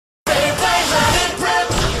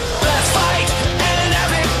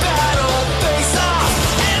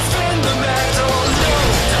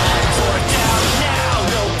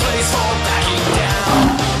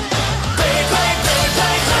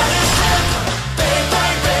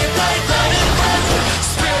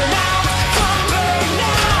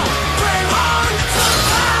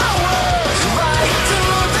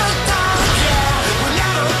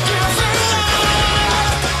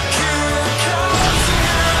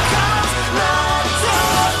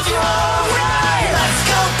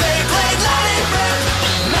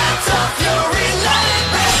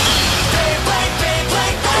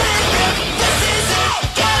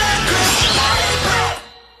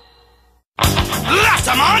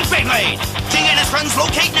Beyblade! King and his friends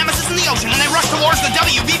locate Nemesis in the ocean and they rush towards the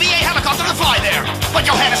WVVA helicopter to fly there. But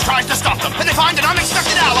Johannes tries to stop them, and they find an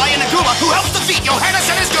unexpected ally in Aguma who helps defeat Johannes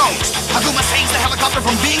and his goons. Aguma saves the helicopter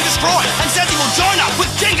from being destroyed and says he will join up with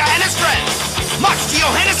Ginga and his friends. Much to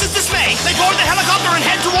Johannes' dismay, they board the helicopter and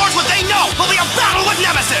head towards what they know will be a battle with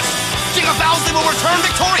Nemesis. Ginga vows they will return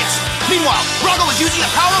victorious. Meanwhile, Rago is using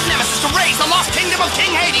the power of Nemesis to raise the lost kingdom of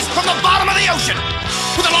King Hades from the bottom of the ocean.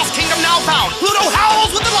 With the lost kingdom now found, Pluto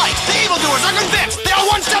howls with delight. The evildoers are convinced they are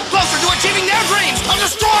one step closer to achieving their dreams of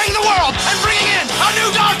destroying the world and bringing in a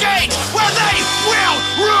new dark age where they will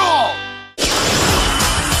rule!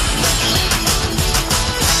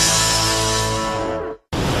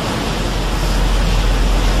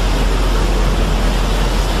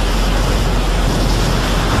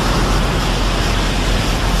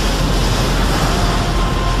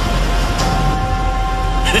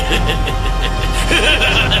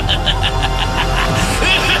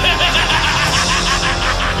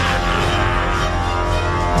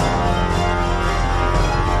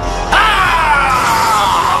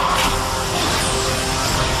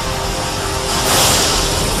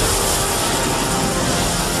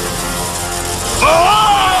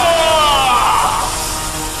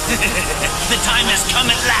 The time has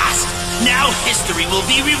come at last. Now history will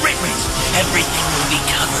be rewritten. Everything will be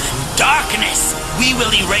covered in darkness. We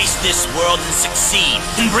will erase this world and succeed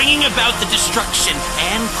in bringing about the destruction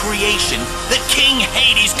and creation that King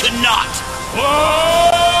Hades could not.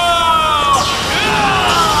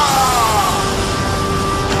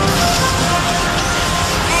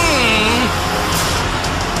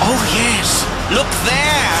 Oh yes, look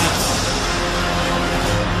there!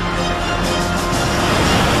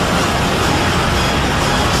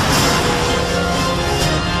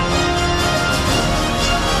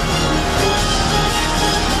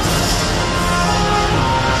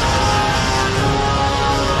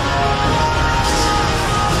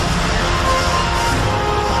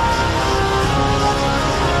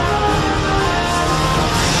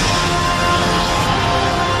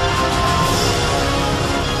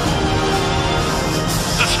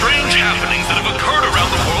 Happenings that have occurred around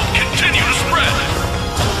the world continue to spread.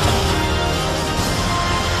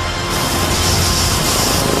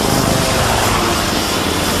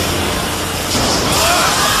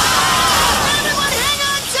 Everyone hang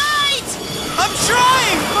on tight! I'm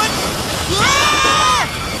trying, but...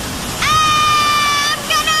 I'm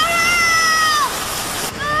gonna hurl!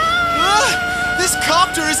 This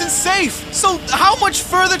copter isn't safe! So how much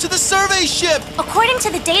further to the survey ship? According to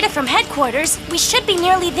the data from headquarters, we should be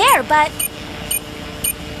nearly there, but...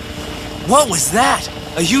 What was that?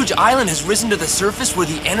 A huge island has risen to the surface where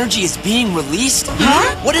the energy is being released?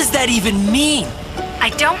 Huh? What does that even mean?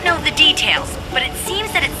 I don't know the details, but it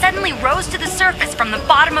seems that it suddenly rose to the surface from the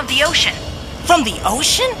bottom of the ocean. From the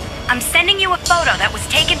ocean? I'm sending you a photo that was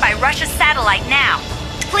taken by Russia's satellite now.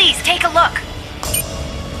 Please take a look.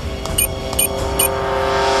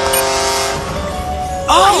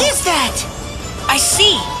 Oh! What is that? I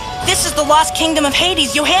see. This is the lost kingdom of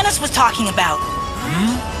Hades Johannes was talking about.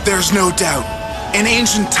 There's no doubt. In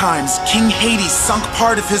ancient times, King Hades sunk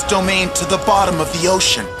part of his domain to the bottom of the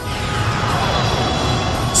ocean,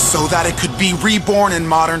 so that it could be reborn in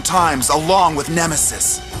modern times along with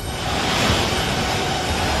Nemesis,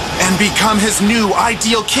 and become his new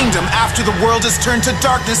ideal kingdom after the world is turned to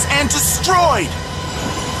darkness and destroyed.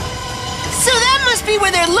 So that must be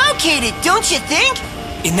where they're located, don't you think?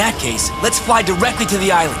 In that case, let's fly directly to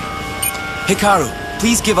the island. Hikaru,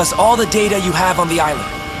 please give us all the data you have on the island.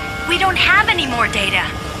 We don't have any more data.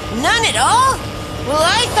 None at all? Well,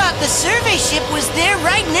 I thought the survey ship was there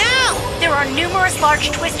right now. There are numerous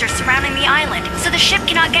large twisters surrounding the island, so the ship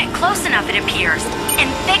cannot get close enough, it appears. And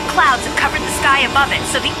thick clouds have covered the sky above it,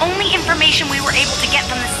 so the only information we were able to get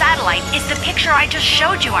from the satellite is the picture I just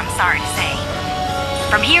showed you, I'm sorry to say.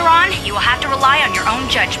 From here on, you will have to rely on your own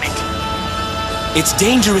judgment. It's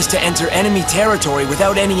dangerous to enter enemy territory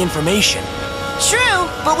without any information. True,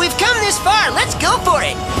 but we've come this far. Let's go for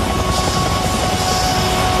it.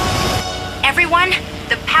 Everyone,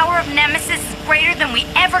 the power of Nemesis is greater than we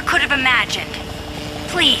ever could have imagined.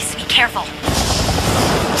 Please, be careful.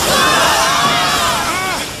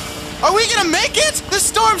 Are we gonna make it? The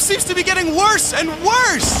storm seems to be getting worse and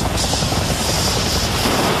worse!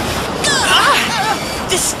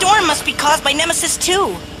 This storm must be caused by Nemesis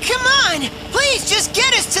too. Come on! Please just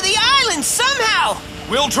get us to the island somehow!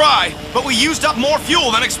 We'll try, but we used up more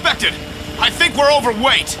fuel than expected. I think we're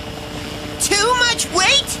overweight. Too much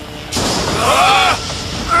weight?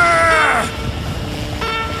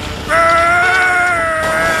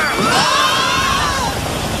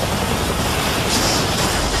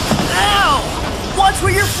 Ow! Watch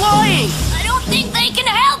where you're flying! I don't think they can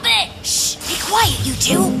help it! Shh! Be quiet, you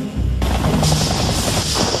two!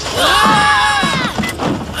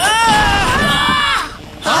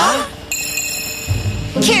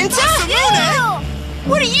 Kenta?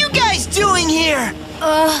 What are you guys doing here?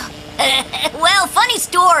 Well, funny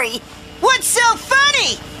story. What's so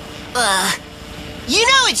funny? You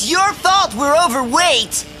know it's your fault we're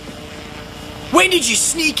overweight. When did you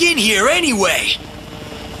sneak in here anyway?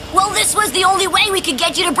 Well, this was the only way we could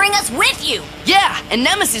get you to bring us with you. Yeah, and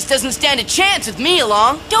Nemesis doesn't stand a chance with me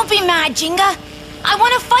along. Don't be mad, Jinga. I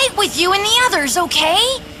want to fight with you and the others,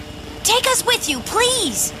 okay? Take us with you,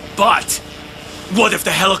 please. But what if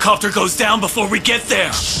the helicopter goes down before we get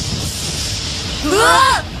there?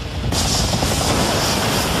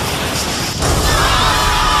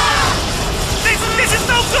 This is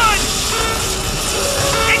no good!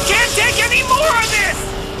 It can't take any more of this!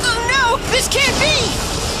 Oh no, this can't be!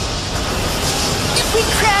 If we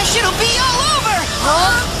crash, it'll be all over!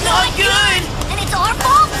 Not good! And it's our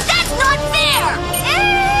fault? That's not fair!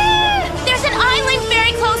 There's an island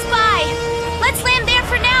very close by. Let's land there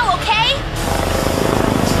for now, okay?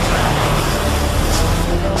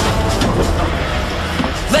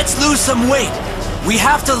 Let's lose some weight. We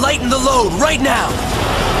have to lighten the load right now.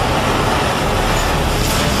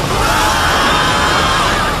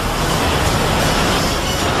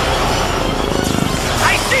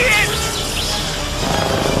 I see it!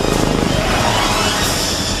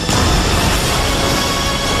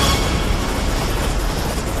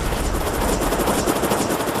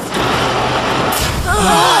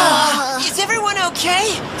 Is everyone okay?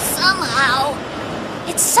 Somehow.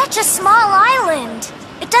 It's such a small island.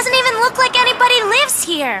 It doesn't even look like anybody lives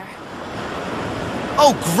here.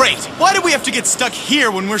 Oh, great! Why do we have to get stuck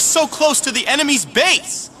here when we're so close to the enemy's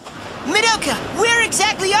base? Madoka, where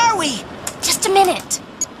exactly are we? Just a minute.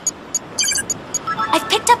 I've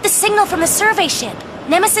picked up the signal from the survey ship.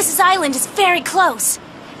 Nemesis's island is very close.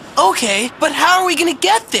 Okay, but how are we gonna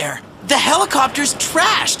get there? The helicopter's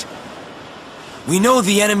trashed. We know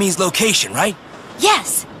the enemy's location, right?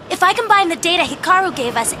 Yes. If I combine the data Hikaru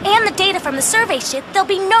gave us and the data from the survey ship, there'll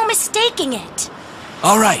be no mistaking it.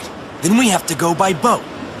 All right, then we have to go by boat.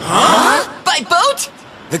 Huh? By boat?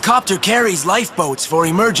 The copter carries lifeboats for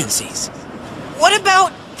emergencies. What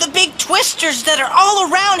about the big twisters that are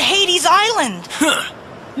all around Hades Island? Huh.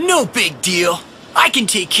 No big deal. I can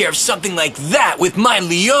take care of something like that with my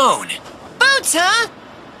Leone. Boats, huh?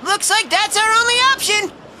 Looks like that's our only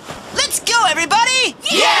option. Let's go, everybody!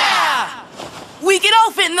 Yeah! We can all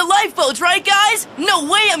fit in the lifeboats, right, guys? No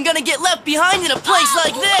way I'm gonna get left behind in a place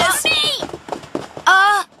like this!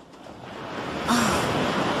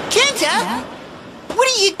 Kenta? Yeah? What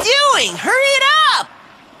are you doing? Hurry it up!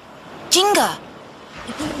 Jinga.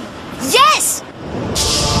 Yes!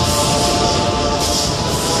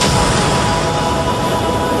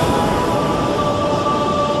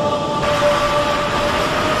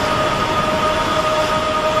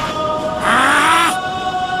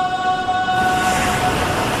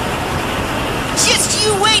 Just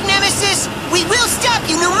you wait, Nemesis! We will stop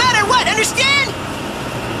you no matter what, understand?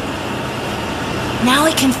 Now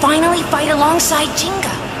I can finally fight alongside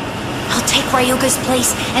Jinga. I'll take Ryuga's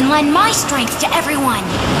place and lend my strength to everyone.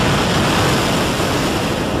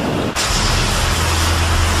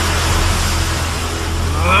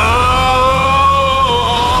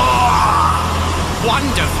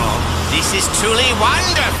 Wonderful! This is truly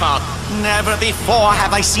wonderful! Never before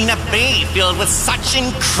have I seen a babe filled with such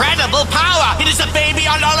incredible power! It is a baby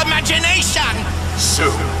on all imagination!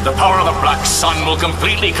 Soon, the power of the Black Sun will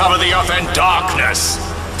completely cover the Earth in darkness.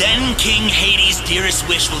 Then King Hades' dearest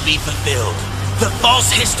wish will be fulfilled. The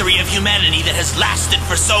false history of humanity that has lasted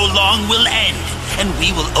for so long will end, and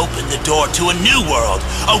we will open the door to a new world,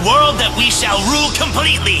 a world that we shall rule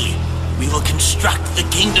completely. We will construct the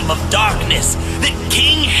kingdom of darkness that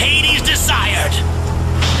King Hades desired.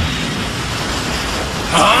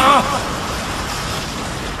 Huh?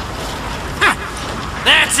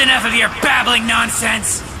 That's enough of your babbling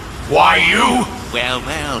nonsense. Why you? Well,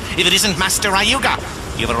 if it isn't Master Ryuga,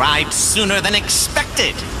 you've arrived sooner than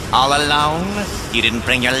expected. All alone? You didn't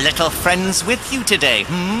bring your little friends with you today,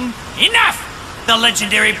 hmm? Enough! The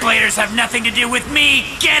legendary bladers have nothing to do with me,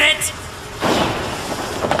 get it?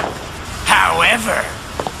 However,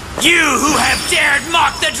 you who have dared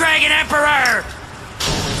mock the Dragon Emperor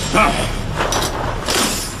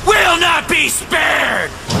will not be spared!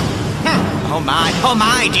 Oh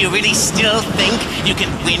my, do you really still think you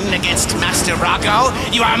can win against Master Rago?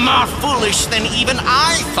 You are more foolish than even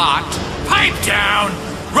I thought. Pipe down!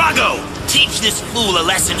 Rago, teach this fool a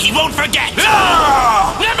lesson he won't forget!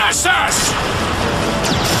 Nemesis!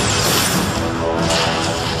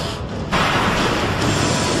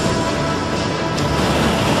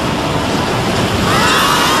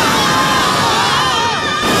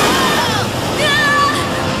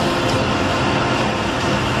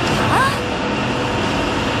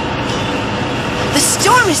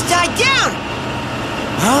 has died down!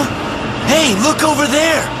 Huh? Hey, look over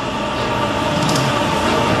there!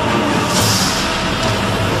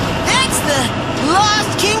 That's the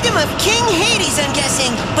lost kingdom of King Hades, I'm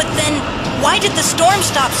guessing. But then, why did the storm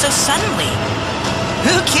stop so suddenly?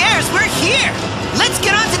 Who cares? We're here! Let's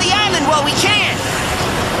get onto the island while we can!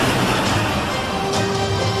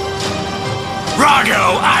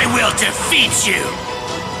 Rago, I will defeat you!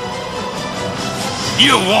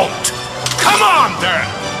 You won't! Come on, then!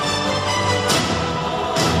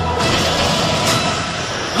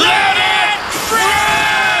 Let it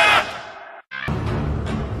rip!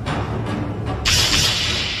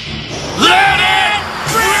 Let it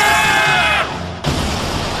rip!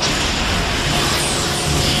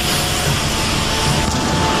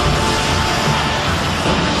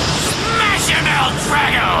 Smash him, El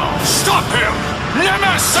Drago! Stop him!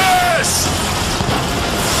 Nemesis!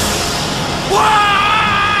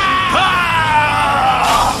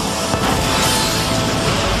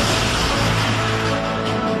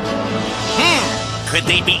 Could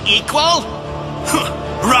they be equal?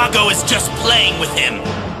 Rago is just playing with him.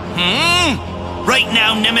 Right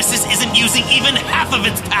now, Nemesis isn't using even half of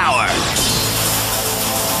its power.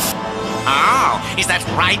 Oh, is that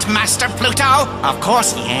right, Master Pluto? Of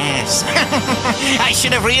course, yes. I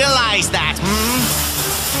should have realized that,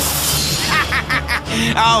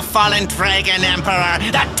 Oh, fallen Dragon Emperor,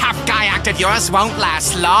 that tough guy act of yours won't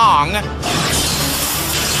last long.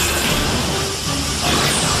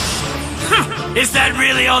 Is that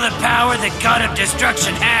really all the power the God of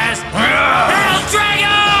Destruction has? El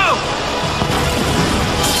Drago!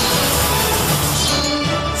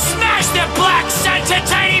 Smash the Black Sun to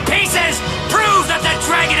tiny pieces! Prove that the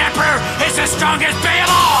Dragon Emperor is the strongest Bey of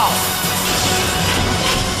all!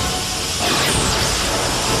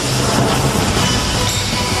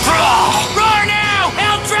 Roar now!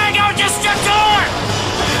 El Drago Destructor!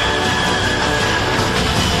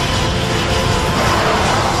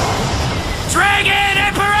 Dragon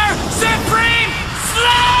Emperor Supreme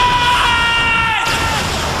Slide!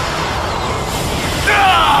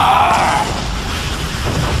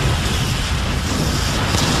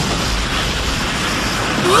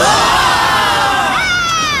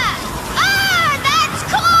 That's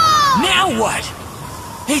cool! Now what?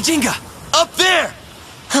 Hey, Jinga! Up there!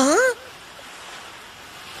 Huh?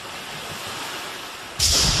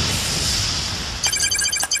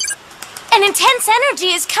 An intense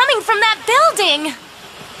energy is coming from that building!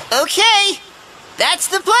 Okay, that's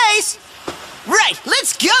the place! Right,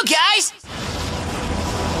 let's go, guys!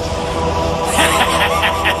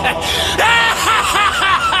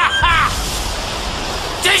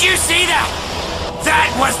 Did you see that?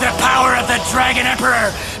 That was the power of the Dragon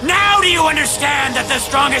Emperor! Now do you understand that the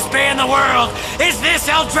strongest Bey in the world is this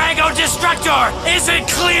El Drago Destructor? Is it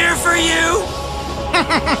clear for you?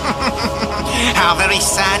 How very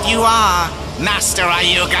sad you are, Master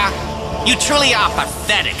Ayuga. You truly are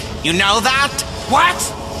pathetic. You know that? What?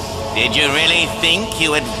 Did you really think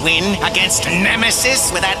you would win against Nemesis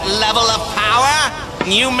with that level of power?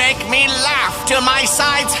 You make me laugh till my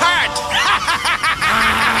sides hurt.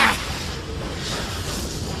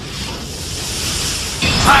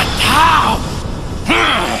 But how?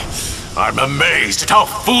 I'm amazed at how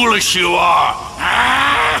foolish you are.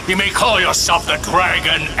 You may call yourself the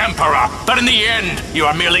Dragon Emperor, but in the end, you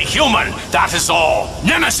are merely human, that is all.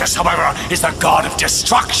 Nemesis, however, is the god of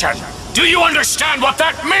destruction. Do you understand what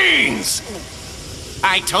that means?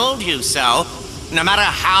 I told you so. No matter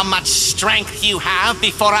how much strength you have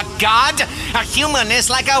before a god, a human is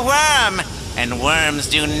like a worm. And worms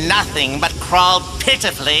do nothing but crawl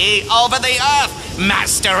pitifully over the earth,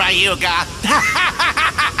 Master Ayuga.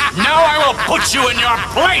 Now I will put you in your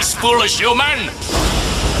place, foolish human!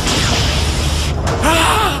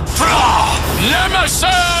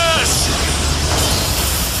 Nemesis!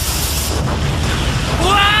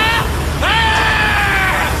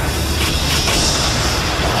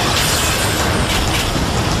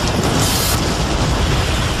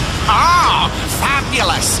 Oh,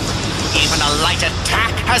 fabulous! Even a light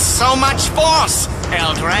attack has so much force.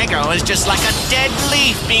 El Drago is just like a dead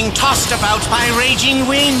leaf being tossed about by raging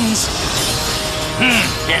winds.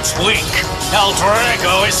 It's weak. El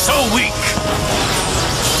Drago is so weak.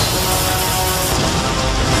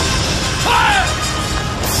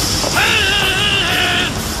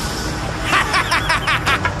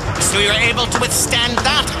 So you're able to withstand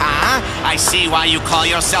that, huh? I see why you call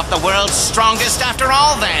yourself the world's strongest after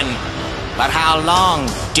all, then. But how long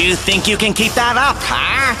do you think you can keep that up,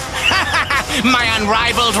 huh? My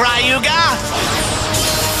unrivaled Ryuga?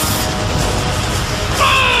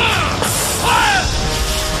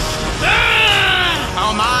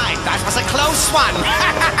 Oh my, that was a close one!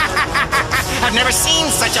 I've never seen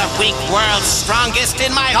such a weak world's strongest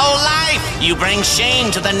in my whole life! You bring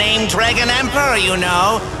shame to the name Dragon Emperor, you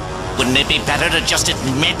know. Wouldn't it be better to just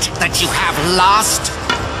admit that you have lost?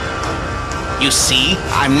 You see,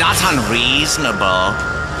 I'm not unreasonable.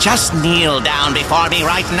 Just kneel down before me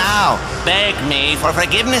right now. Beg me for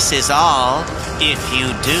forgiveness is all. If you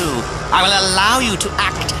do, I will allow you to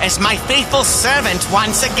act as my faithful servant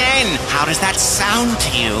once again. How does that sound to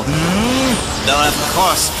you? Though, of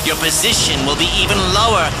course, your position will be even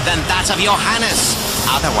lower than that of Johannes.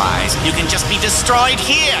 Otherwise, you can just be destroyed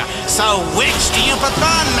here. So which do you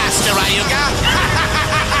prefer, Master Ryuga?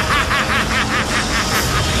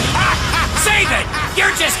 Save it!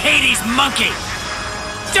 You're just Hades' monkey!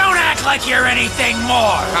 Don't act like you're anything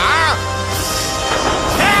more! Huh?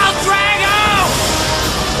 El Drago!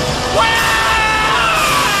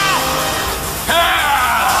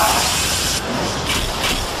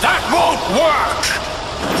 That won't work!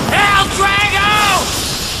 El Drago!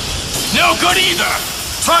 No good either!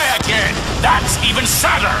 Try again! That's even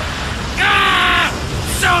sadder!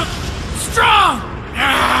 So strong!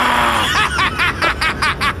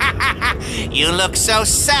 You look so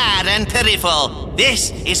sad and pitiful.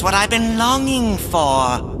 This is what I've been longing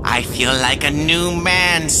for. I feel like a new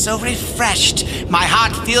man, so refreshed. My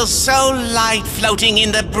heart feels so light floating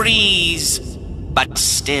in the breeze. But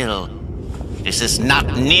still, this is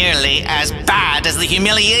not nearly as bad as the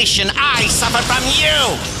humiliation I suffered from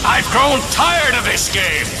you. I've grown tired of this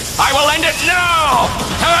game! I will end it now!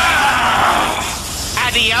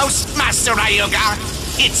 Adios, Master Ryuga.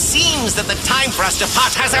 It seems that the time for us to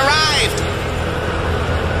part has arrived.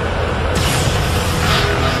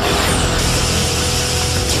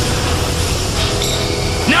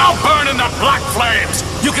 Now burn in the black flames!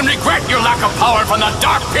 You can regret your lack of power from the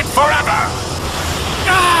dark pit forever!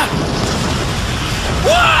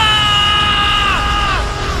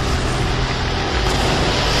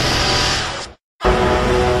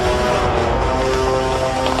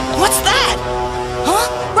 What's that? Huh?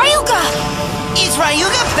 Ryuga! Is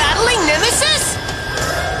Ryuga battling Nemesis?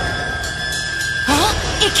 Huh?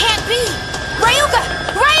 It can't be! Ryuga!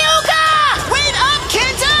 Ryuga! Wait up,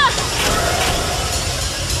 Kenta!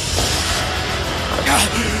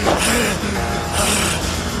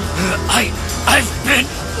 I've been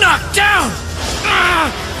knocked down!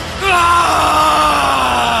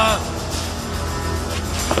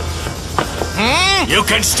 You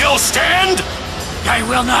can still stand? I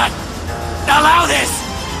will not allow this!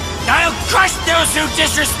 I'll crush those who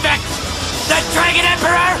disrespect the Dragon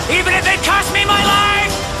Emperor, even if it costs me my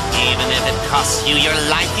life! Even if it costs you your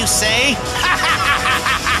life, you say?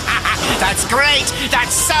 That's great!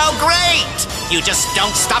 That's so great! You just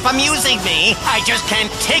don't stop amusing me. I just can't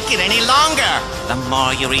take it any longer. The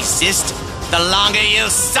more you resist, the longer you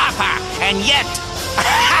suffer. And yet...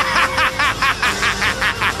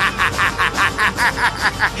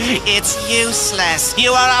 It's useless.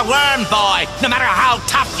 You are a worm boy. No matter how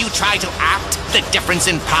tough you try to act, the difference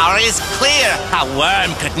in power is clear. A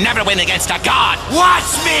worm could never win against a god.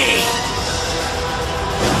 Watch me!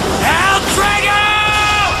 El Drago!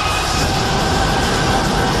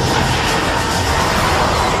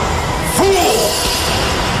 Fool!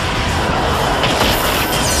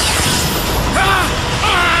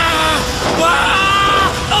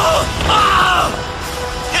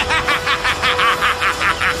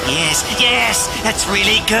 Yes, that's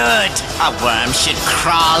really good. A worm should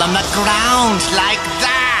crawl on the ground like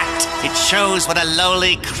that. It shows what a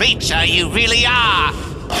lowly creature you really are.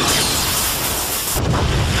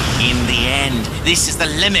 In the end, this is the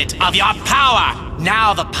limit of your power.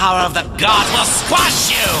 Now the power of the god will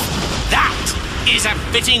squash you. That is a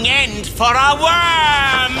fitting end for a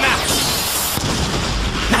worm.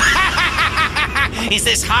 Is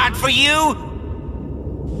this hard for you?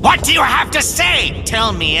 What do you have to say?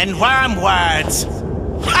 Tell me in worm words.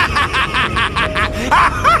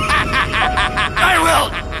 I will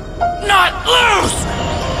not lose!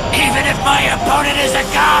 Even if my opponent is a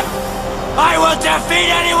god, I will defeat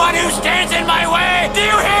anyone who stands in my way! Do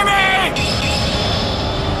you hear me?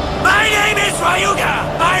 My name is Ryuga!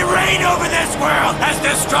 I reign over this world as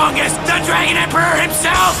the strongest, the Dragon Emperor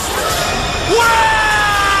himself!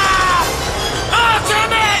 Wah!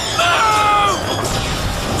 Ultimate move!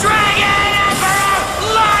 Dragon Emperor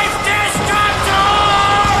Life Destructor!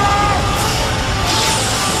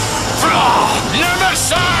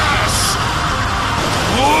 Nemesis!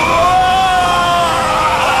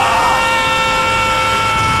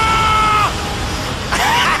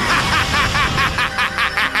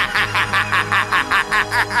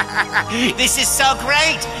 This is so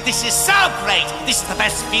great! This is so great! This is the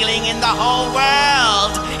best feeling in the whole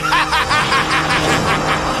world!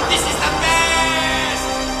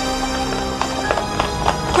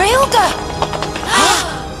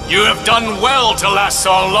 Ryuga! You have done well to last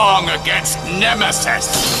so long against Nemesis.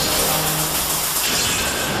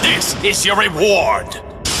 This is your reward.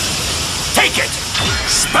 Take it!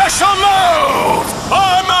 Special move!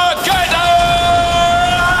 Armageddon!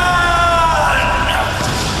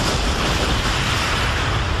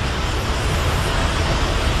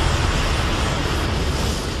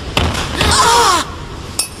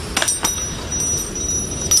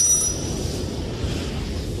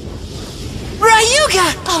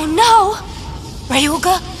 Ryuga! Oh no!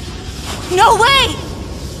 Ryuga? No way!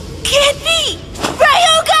 Can't be!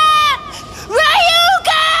 Ryuga! Ryuga!